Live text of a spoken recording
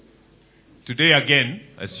today again,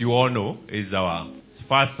 as you all know, is our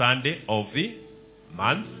first Sunday of the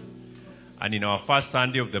month. And in our first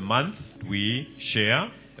Sunday of the month, we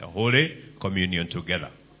share the Holy Communion together.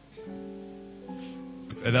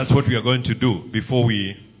 And that's what we are going to do before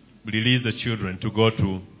we release the children to go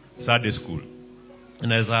to Sunday school.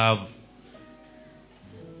 And as I have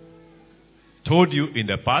told you in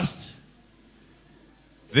the past,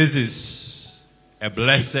 this is a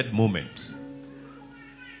blessed moment.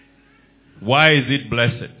 Why is it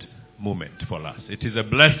blessed moment for us? It is a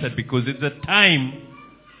blessed because it's a time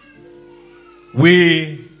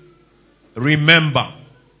we remember.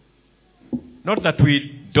 Not that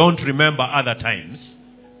we don't remember other times.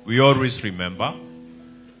 We always remember.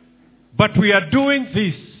 But we are doing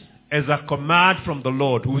this as a command from the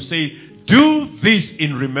Lord, who says, do this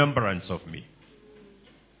in remembrance of me.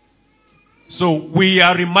 So we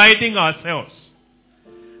are reminding ourselves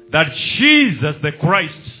that Jesus the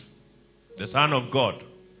Christ, the Son of God,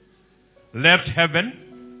 left heaven,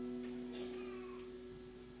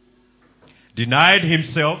 denied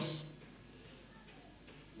himself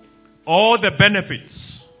all the benefits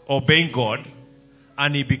of being God,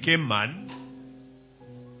 and he became man.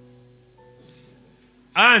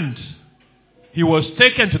 And he was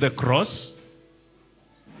taken to the cross.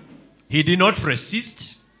 He did not resist,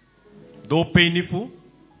 though painful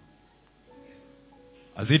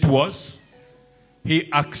as it was. He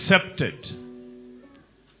accepted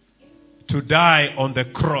to die on the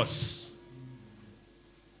cross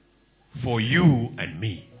for you and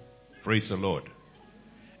me. Praise the Lord.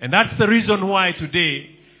 And that's the reason why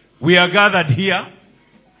today we are gathered here.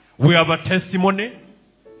 We have a testimony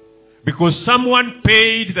because someone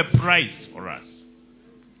paid the price for us.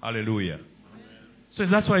 Hallelujah. So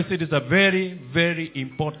that's why I said it's a very, very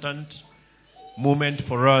important moment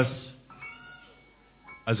for us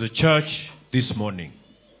as a church this morning.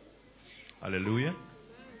 Hallelujah.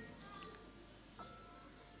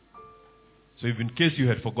 So if in case you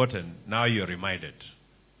had forgotten, now you are reminded.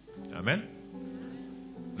 Amen.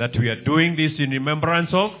 That we are doing this in remembrance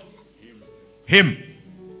of him.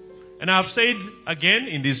 And I have said again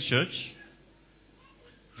in this church,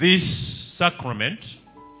 this sacrament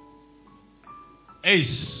is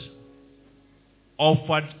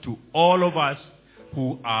offered to all of us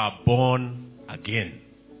who are born again.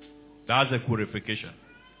 That's a purification.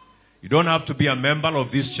 You don't have to be a member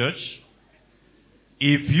of this church.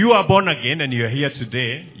 If you are born again and you are here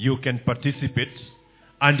today, you can participate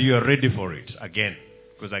and you are ready for it again.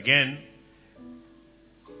 Because again,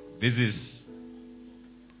 this is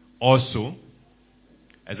also,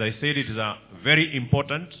 as I said, it is a very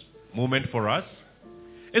important moment for us.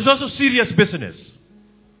 It's also serious business.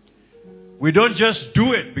 We don't just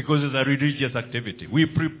do it because it's a religious activity. We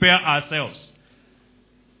prepare ourselves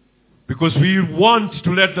because we want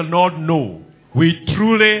to let the Lord know we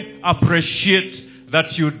truly appreciate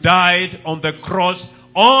that you died on the cross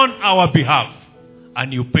on our behalf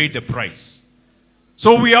and you paid the price.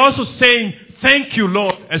 So we are also saying, thank you,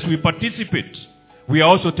 Lord, as we participate. We are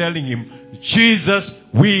also telling him, Jesus,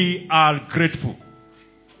 we are grateful.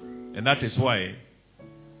 And that is why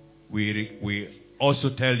we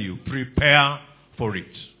also tell you, prepare for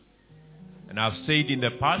it. And I've said in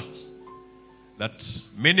the past that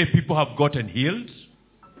many people have gotten healed,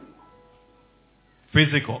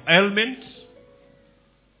 physical ailments,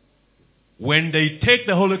 when they take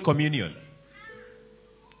the Holy Communion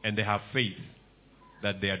and they have faith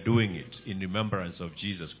that they are doing it in remembrance of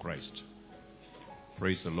Jesus Christ.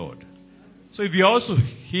 Praise the Lord. So if you're also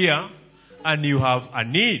here and you have a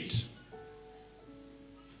need,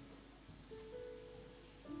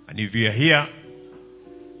 and if you're here,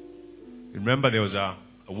 remember there was a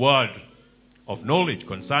word of knowledge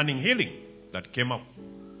concerning healing that came up.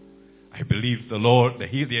 I believe the Lord, there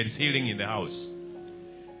is healing in the house.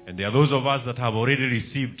 And there are those of us that have already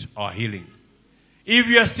received our healing. If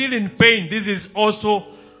you are still in pain, this is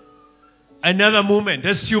also another moment.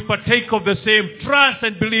 As you partake of the same, trust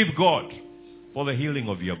and believe God for the healing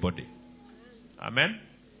of your body. Amen.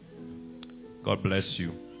 God bless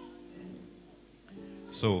you.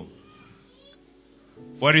 So,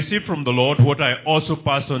 for I received from the Lord what I also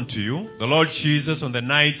pass on to you. The Lord Jesus, on the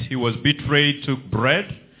night he was betrayed, took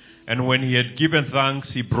bread, and when he had given thanks,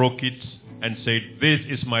 he broke it and said, "This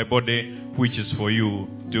is my body, which is for you.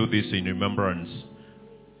 Do this in remembrance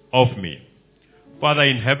of me." Father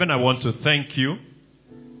in heaven, I want to thank you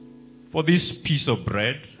for this piece of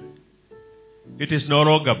bread. It is no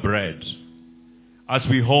longer bread. As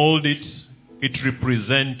we hold it, it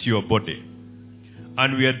represents your body.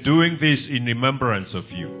 And we are doing this in remembrance of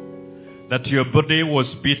you. That your body was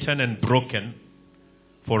beaten and broken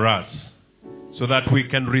for us. so that we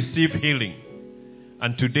can receive healing.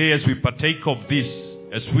 And today, as we partake of this,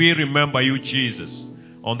 as we remember you, Jesus,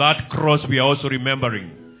 on that cross we are also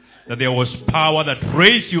remembering that there was power that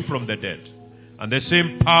raised you from the dead. And the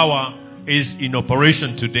same power is in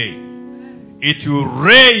operation today. It will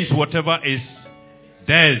raise whatever is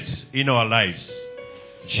dead in our lives.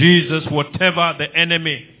 Jesus, whatever the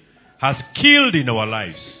enemy has killed in our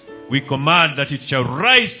lives, we command that it shall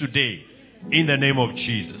rise today in the name of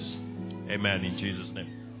Jesus. Amen. In Jesus' name.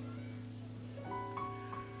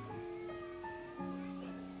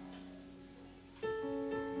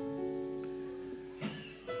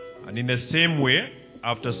 And in the same way,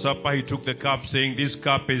 after supper, he took the cup, saying, "This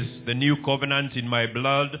cup is the new covenant in my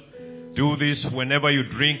blood. Do this whenever you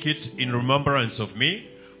drink it in remembrance of me.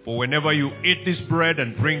 For whenever you eat this bread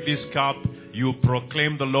and drink this cup, you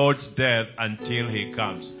proclaim the Lord's death until he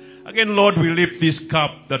comes." Again, Lord, we lift this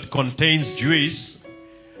cup that contains juice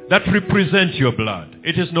that represents your blood.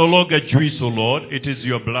 It is no longer juice, O Lord, it is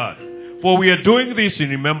your blood. For we are doing this in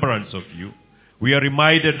remembrance of you. We are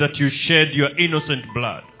reminded that you shed your innocent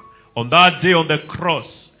blood on that day on the cross,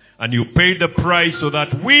 and you paid the price so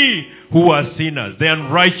that we who are sinners, the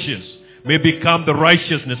unrighteous, may become the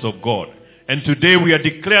righteousness of God. And today we are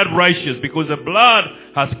declared righteous because the blood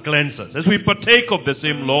has cleansed us. As we partake of the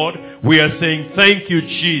same Lord, we are saying, "Thank you,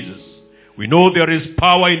 Jesus." We know there is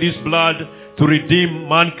power in this blood to redeem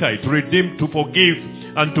mankind, to redeem, to forgive,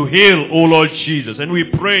 and to heal, O Lord Jesus. And we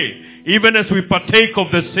pray, even as we partake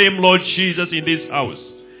of the same Lord Jesus in this house,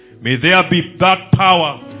 may there be that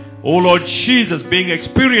power, O Lord Jesus, being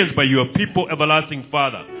experienced by your people, everlasting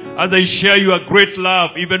Father, as they share your great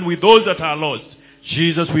love even with those that are lost.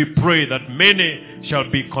 Jesus, we pray that many shall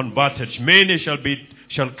be converted, many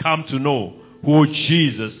shall come to know who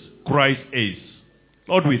Jesus Christ is.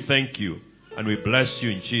 Lord, we thank you and we bless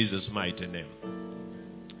you in Jesus' mighty name.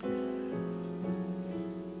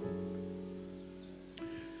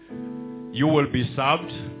 You will be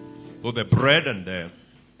served with the bread and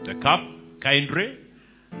the cup kindly.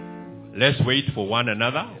 Let's wait for one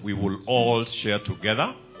another. We will all share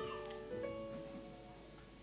together.